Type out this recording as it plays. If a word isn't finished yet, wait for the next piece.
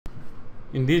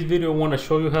In this video I want to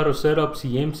show you how to set up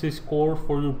CMSIS-CORE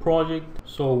for your project.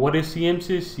 So what is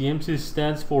CMSIS? CMSIS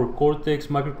stands for Cortex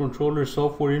Microcontroller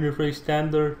Software Interface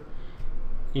Standard.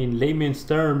 In layman's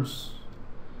terms,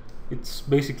 it's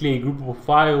basically a group of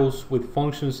files with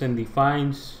functions and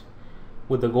defines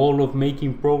with the goal of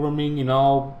making programming in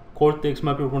all Cortex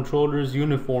microcontrollers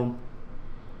uniform.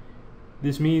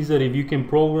 This means that if you can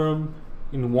program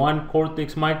in one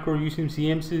Cortex micro using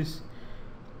CMSIS,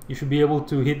 you should be able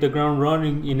to hit the ground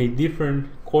running in a different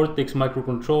Cortex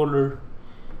microcontroller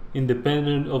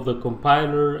independent of the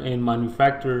compiler and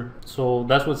manufacturer. So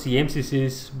that's what CMSIS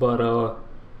is, but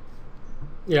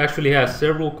it actually has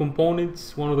several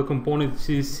components. One of the components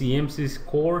is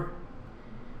CMSIS-CORE.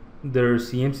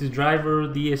 There's CMSIS driver,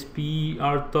 DSP,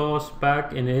 RTOS,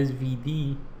 PAC, and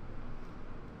SVD.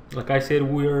 Like I said,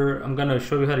 I'm gonna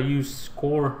show you how to use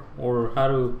CORE or how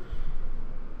to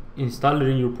install it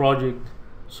in your project.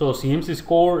 So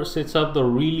CMSIS-CORE sets up the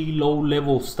really low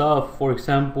level stuff, for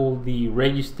example the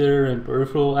register and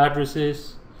peripheral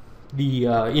addresses, the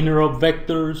interrupt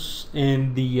vectors,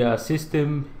 and the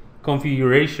system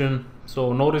configuration.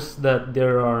 So notice that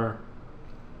there are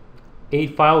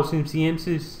 8 files in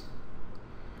CMSIS.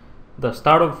 The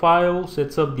startup file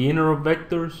sets up the interrupt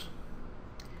vectors.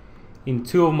 In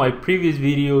 2 of my previous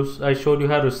videos I showed you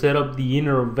how to set up the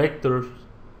interrupt vectors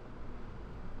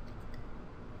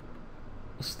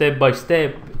step by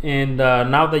step, and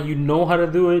now that you know how to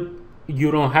do it,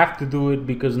 you don't have to do it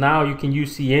because now you can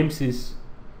use CMSIS.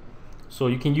 So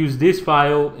you can use this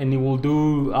file and it will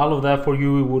do all of that for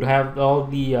you. It would have all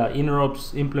the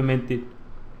interrupts implemented.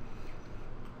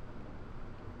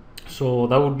 So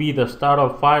that would be the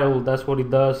startup file. That's what it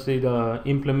does. It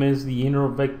implements the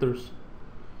interrupt vectors.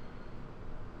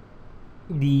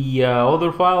 The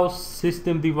other file,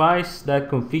 system device, that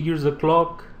configures the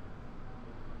clock.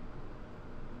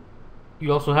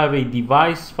 You also have a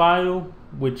device file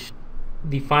which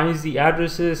defines the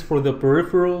addresses for the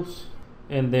peripherals,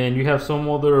 and then you have some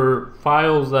other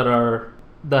files that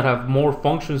have more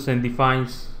functions and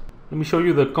defines. Let me show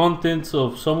you the contents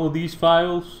of some of these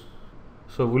files.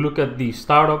 So we look at the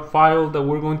startup file that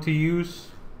we're going to use.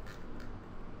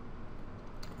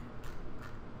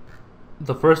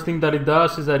 The first thing that it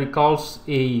does is that it calls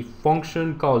a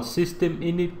function called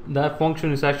system_init. That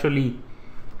function is actually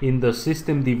in the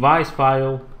system device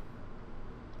file.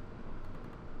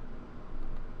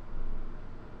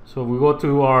 So we go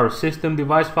to our system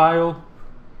device file.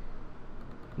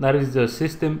 That is the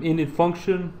system_init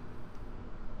function.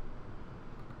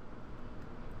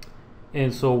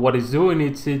 And so what it's doing,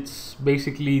 it's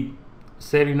basically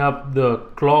setting up the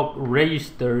clock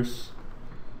registers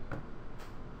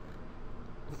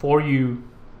for you.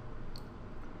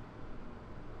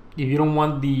 If you don't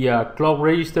want the clock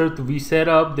register to be set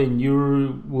up, then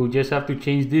you will just have to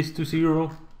change this to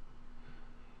 0.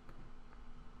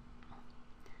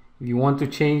 If you want to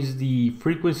change the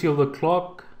frequency of the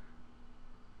clock,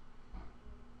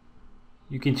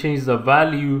 you can change the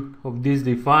value of this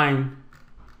define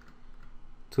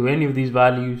to any of these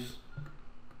values.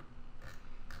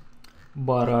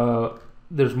 But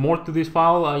there's more to this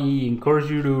file. I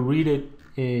encourage you to read it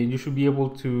and you should be able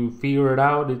to figure it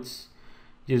out. It's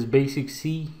just basic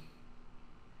C.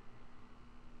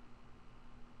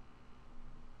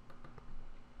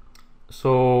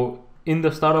 So in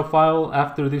the startup file,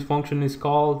 after this function is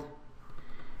called,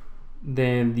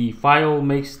 then the file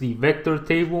makes the vector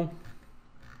table.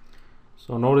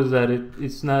 So notice that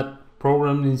it's not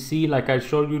programmed in C like I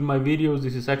showed you in my videos.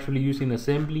 This is actually using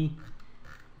assembly.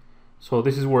 So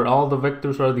this is where all the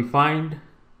vectors are defined.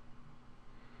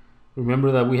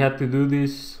 Remember that we had to do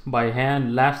this by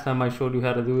hand last time I showed you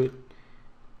how to do it.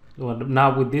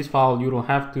 Now with this file you don't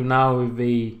have to. Now if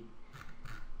a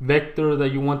vector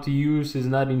that you want to use is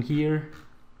not in here,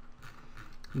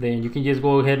 then you can just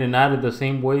go ahead and add it the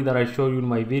same way that I showed you in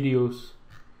my videos.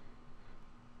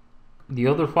 The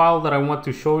other file that I want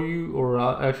to show you, or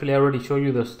actually I already showed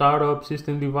you the startup,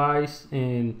 system device,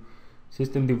 and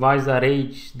system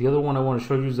device.h. The other one I want to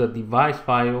show you is the device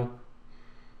file.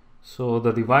 So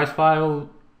the device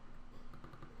file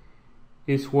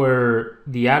is where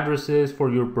the addresses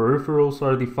for your peripherals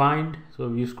are defined.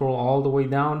 So if you scroll all the way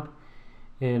down,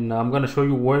 and I'm going to show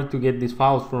you where to get these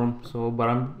files from. So but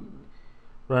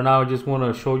right now I just want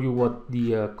to show you what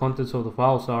the contents of the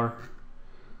files are.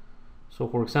 So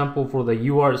for example, for the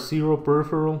UART0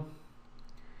 peripheral,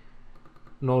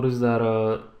 notice that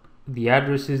the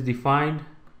address is defined.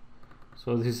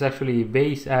 So this is actually a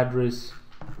base address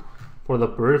for the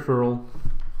peripheral.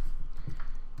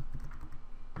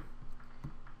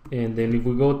 And then if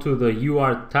we go to the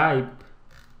UART type,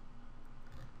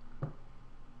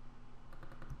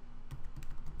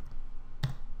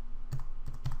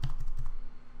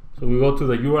 So we go to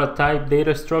the URL type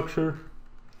data structure.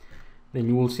 Then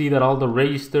you will see that all the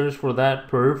registers for that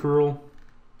peripheral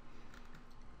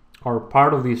are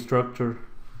part of the structure.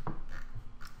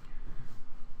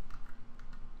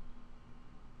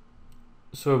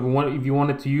 So if you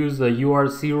wanted to use the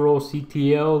UART0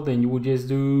 CTL, then you would just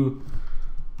do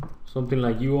something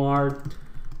like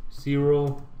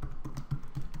UART0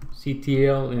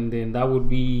 CTL, and then that would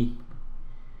be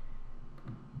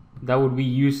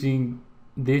using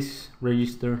this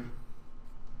register.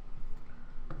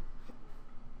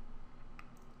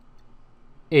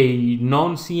 A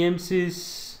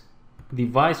non-CMSIS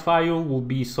device file will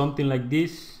be something like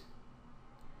this.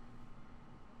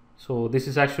 So this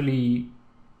is actually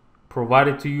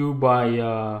provided to you by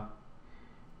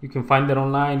you can find that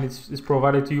online. It's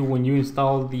provided to you when you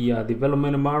install the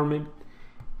development environment,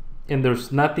 and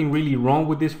there's nothing really wrong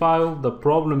with this file. The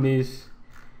problem is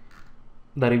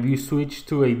that if you switch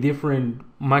to a different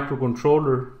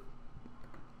microcontroller,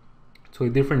 to a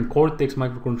different Cortex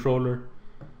microcontroller,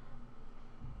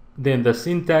 then the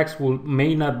syntax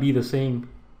may not be the same.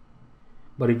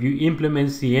 But if you implement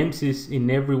CMSIS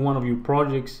in every one of your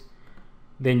projects,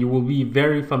 then you will be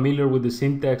very familiar with the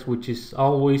syntax, which is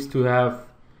always to have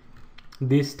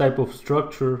this type of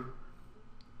structure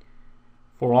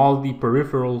for all the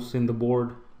peripherals in the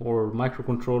board or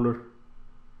microcontroller.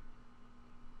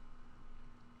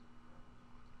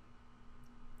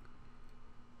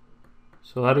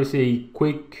 So that is a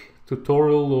quick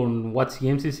tutorial on what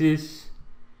CMSIS is,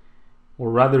 or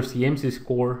rather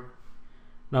CMSIS-CORE.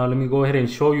 Now let me go ahead and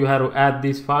show you how to add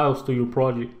these files to your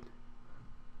project.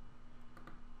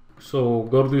 So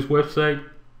go to this website,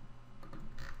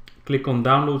 click on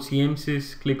download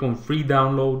CMSIS, click on free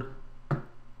download,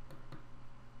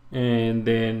 and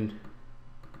then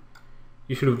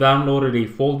you should have downloaded a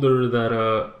folder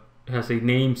that has a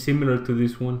name similar to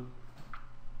this one.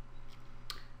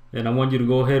 Then I want you to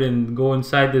go ahead and go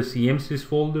inside the CMSIS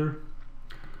folder,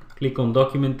 click on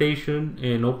documentation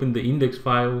and open the index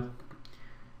file,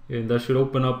 and that should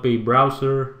open up a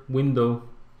browser window.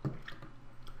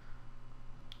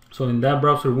 So in that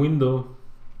browser window,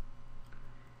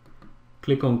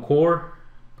 click on core,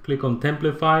 click on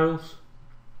template files.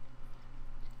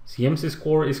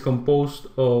 CMSIS-CORE is composed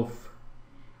of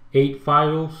 8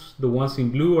 files. The ones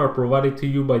in blue are provided to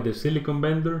you by the silicon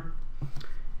vendor.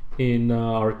 In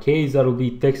our case, that will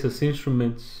be Texas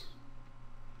Instruments.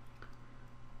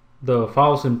 The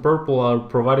files in purple are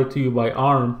provided to you by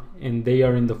ARM, and they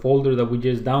are in the folder that we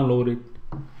just downloaded.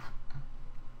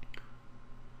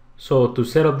 So to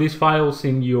set up these files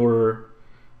in your,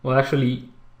 well, actually,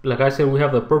 like I said, we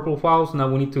have the purple files. Now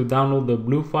we need to download the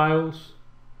blue files.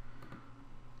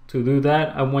 To do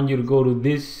that, I want you to go to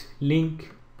this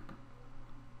link,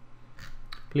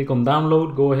 click on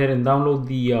download, go ahead and download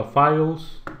the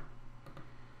files.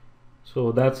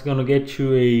 So that's gonna get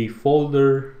you a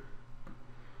folder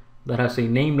that has a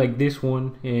name like this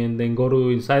one, and then go to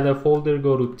inside that folder,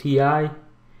 go to TI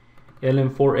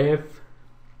LM4F.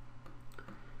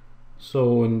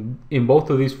 So in both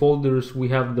of these folders we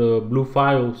have the blue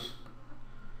files,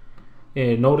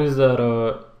 and notice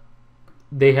that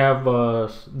they have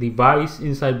device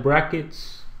inside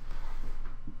brackets.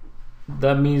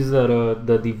 That means that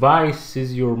the device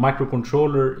is your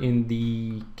microcontroller. In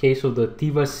the case of the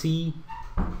Tiva C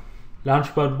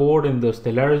LaunchPad board and the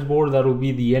Stellaris board, that will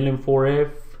be the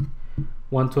LM4F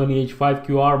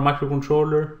 120H5QR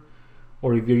microcontroller.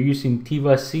 Or if you're using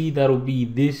Tiva C, that will be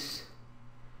this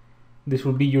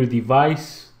will be your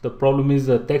device. The problem is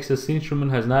that Texas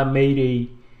Instruments has not made a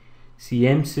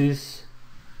CMSIS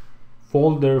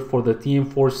folder for the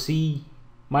TM4C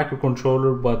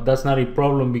microcontroller, but that's not a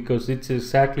problem because it's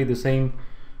exactly the same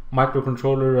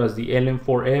microcontroller as the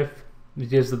LM4F.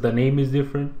 It's just that the name is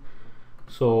different.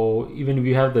 So even if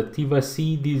you have the Tiva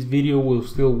C, this video will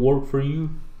still work for you.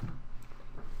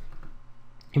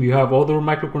 If you have other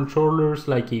microcontrollers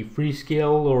like a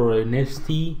Freescale or an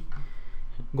ST,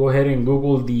 go ahead and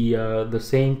Google the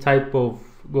same type of,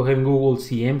 go ahead and Google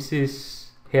CMSIS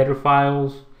header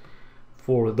files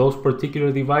for those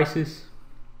particular devices.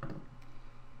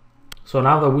 So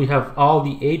now that we have all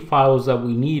the 8 files that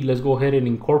we need, let's go ahead and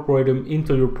incorporate them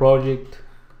into your project.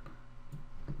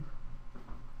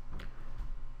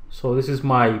 So this is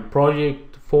my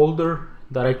project folder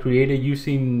that I created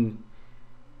using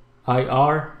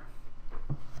IR,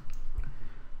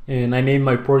 and I named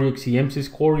my project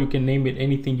CMSIS-CORE. You can name it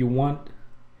anything you want.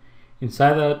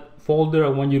 Inside that folder, I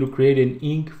want you to create an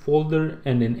INC folder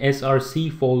and an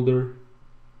SRC folder.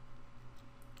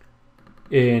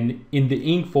 And in the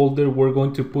INC folder, we're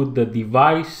going to put the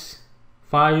device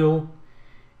file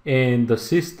and the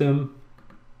system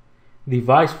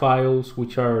device files,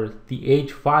 which are the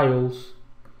H files.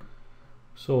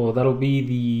 So that'll be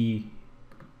the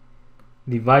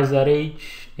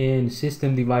device.h and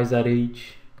system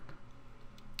device.h,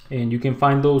 and you can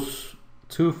find those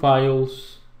two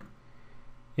files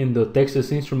in the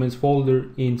Texas Instruments folder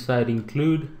inside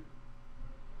include.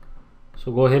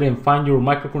 So go ahead and find your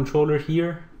microcontroller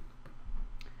here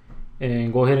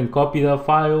and go ahead and copy that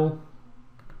file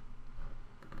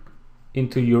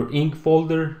into your Inc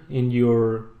folder in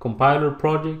your compiler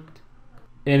project,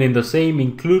 and in the same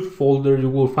include folder you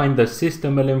will find the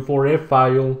system lm4f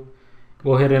file.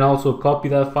 Go ahead and also copy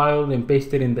that file and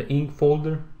paste it in the Inc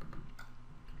folder.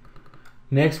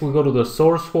 Next we go to the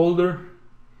source folder,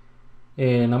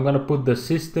 and I'm gonna put the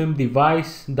system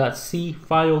device.c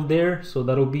file there, so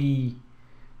that'll be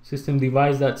system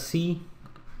device.c.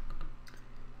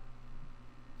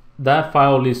 That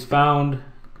file is found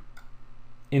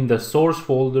in the source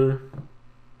folder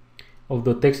of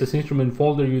the Texas Instrument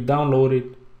folder you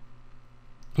downloaded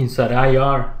inside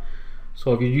IR.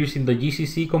 So if you're using the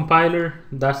GCC compiler,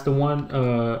 that's the one.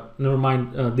 Never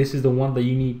mind, this is the one that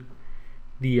you need,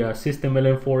 the system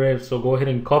lm4f. So go ahead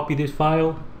and copy this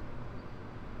file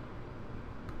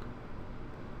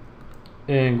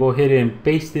and go ahead and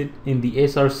paste it in the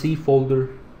src folder.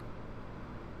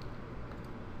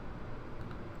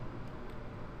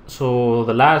 So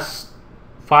the last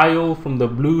file from the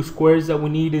blue squares that we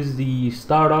need is the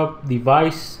startup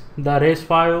device.s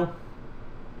file.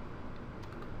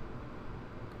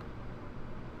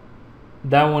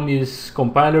 That one is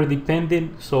compiler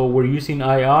dependent, so we're using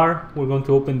IR. We're going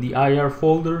to open the IR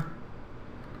folder.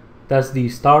 That's the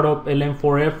startup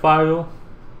lm4f file,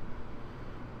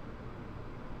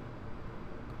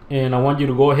 and I want you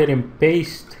to go ahead and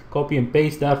copy and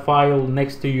paste that file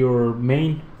next to your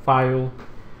main file.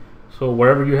 So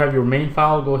wherever you have your main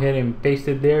file, go ahead and paste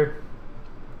it there,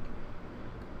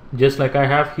 just like I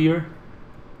have here.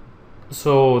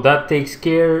 So that takes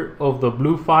care of the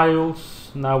blue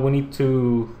files. Now we need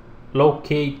to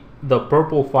locate the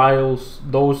purple files.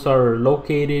 Those are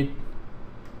located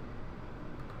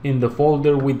in the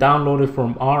folder we downloaded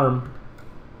from ARM,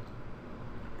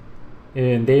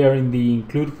 and they are in the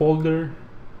include folder.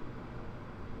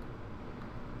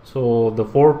 So the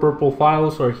 4 purple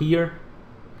files are here.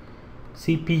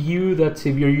 CPU, that's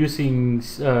if you're using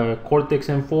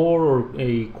Cortex-M4 or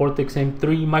a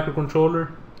Cortex-M3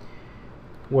 microcontroller.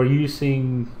 We're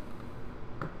using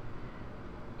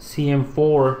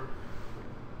CM4.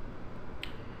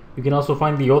 You can also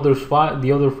find the other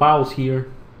files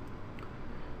here.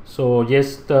 So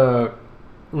just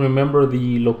remember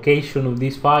the location of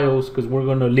these files, because we're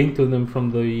going to link to them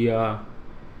from the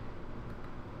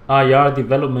IR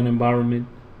development environment.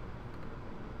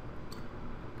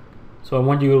 So I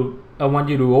want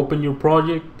you to open your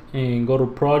project and go to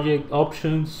project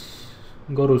options,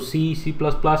 go to C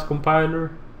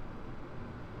compiler,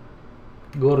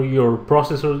 go to your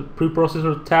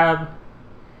preprocessor tab,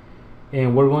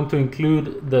 and we're going to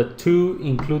include the 2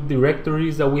 include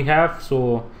directories that we have.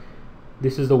 So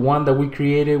this is the one that we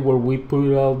created where we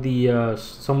put all the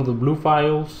some of the blue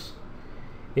files,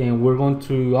 and we're going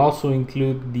to also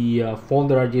include the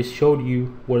folder I just showed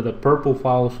you where the purple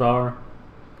files are.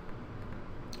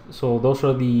 So those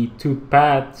are the 2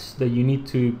 paths that you need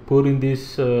to put in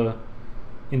this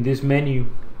menu.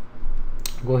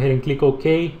 Go ahead and click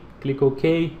OK. Click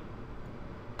OK.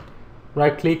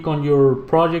 Right click on your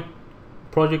project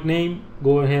name.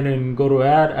 Go ahead and go to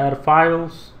add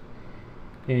files,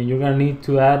 and you're gonna need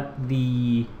to add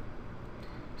the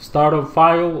startup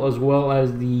file as well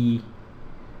as the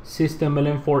system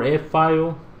lm4f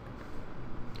file.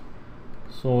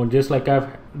 So just like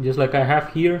I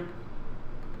have here,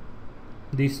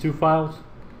 these 2 files.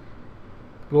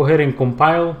 Go ahead and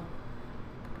compile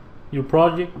your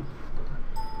project.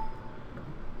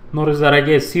 Notice that I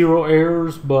get 0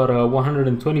 errors but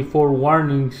 124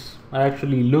 warnings. I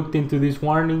actually looked into these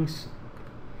warnings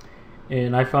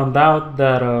and I found out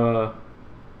that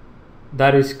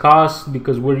that is caused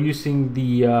because we're using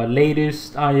the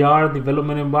latest IR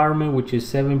development environment, which is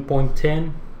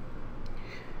 7.10.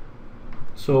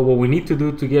 So what we need to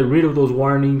do to get rid of those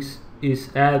warnings is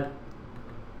add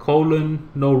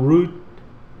 :no root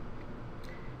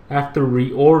after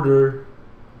reorder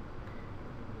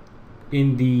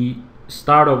in the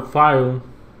startup file.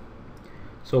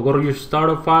 So go to your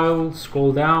startup file,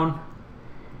 scroll down,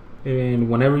 and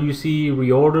whenever you see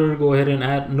reorder, go ahead and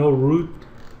add no root.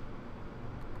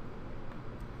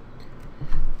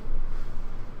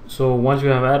 So once you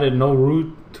have added no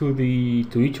root to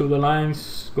each of the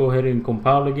lines, go ahead and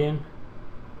compile again.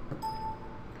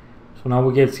 So now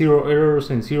we get 0 errors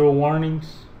and 0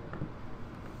 warnings.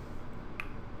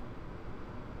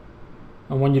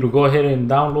 I want you to go ahead and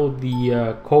download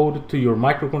the code to your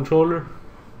microcontroller.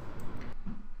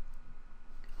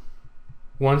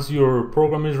 Once your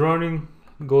program is running,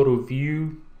 go to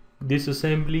View,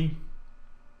 Disassembly,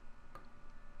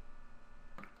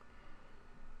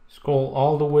 scroll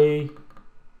all the way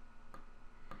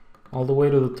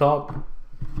to the top,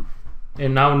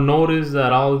 and now notice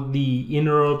that all the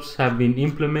interrupts have been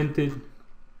implemented.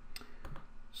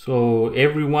 So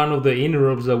every one of the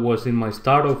interrupts that was in my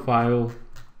startup file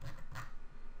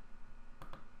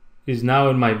is now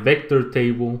in my vector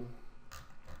table.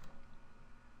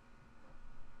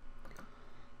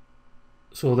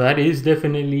 So that is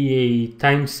definitely a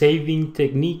time-saving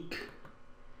technique,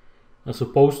 as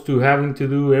opposed to having to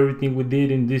do everything we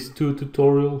did in these two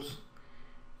tutorials.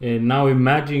 And now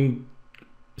imagine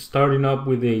starting up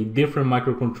with a different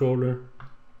microcontroller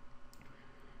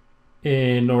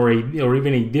or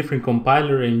even a different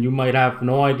compiler, and you might have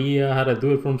no idea how to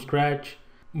do it from scratch.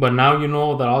 But now you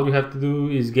know that all you have to do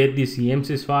is get the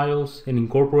CMSIS files and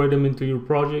incorporate them into your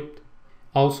project.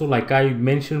 Also, like I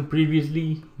mentioned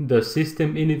previously, the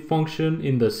system init function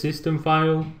in the system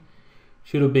file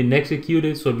should have been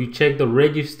executed. So if you check the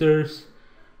registers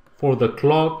for the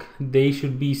clock, they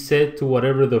should be set to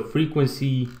whatever the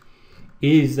frequency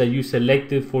is that you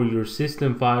selected for your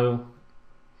system file.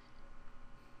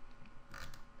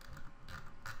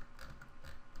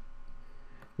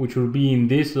 Which will be in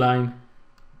this line.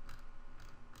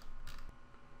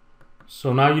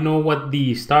 So now you know what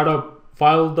the startup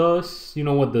file does, you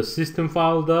know what the system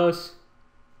file does.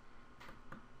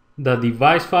 The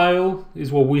device file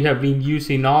is what we have been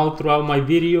using all throughout my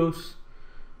videos.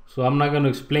 So I'm not going to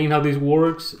explain how this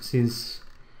works, since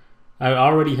I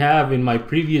already have in my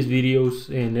previous videos,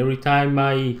 and every time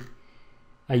I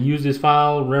use this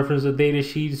file, reference the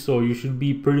datasheet, so you should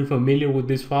be pretty familiar with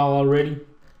this file already.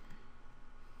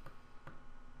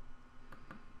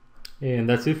 And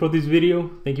that's it for this video.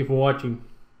 Thank you for watching.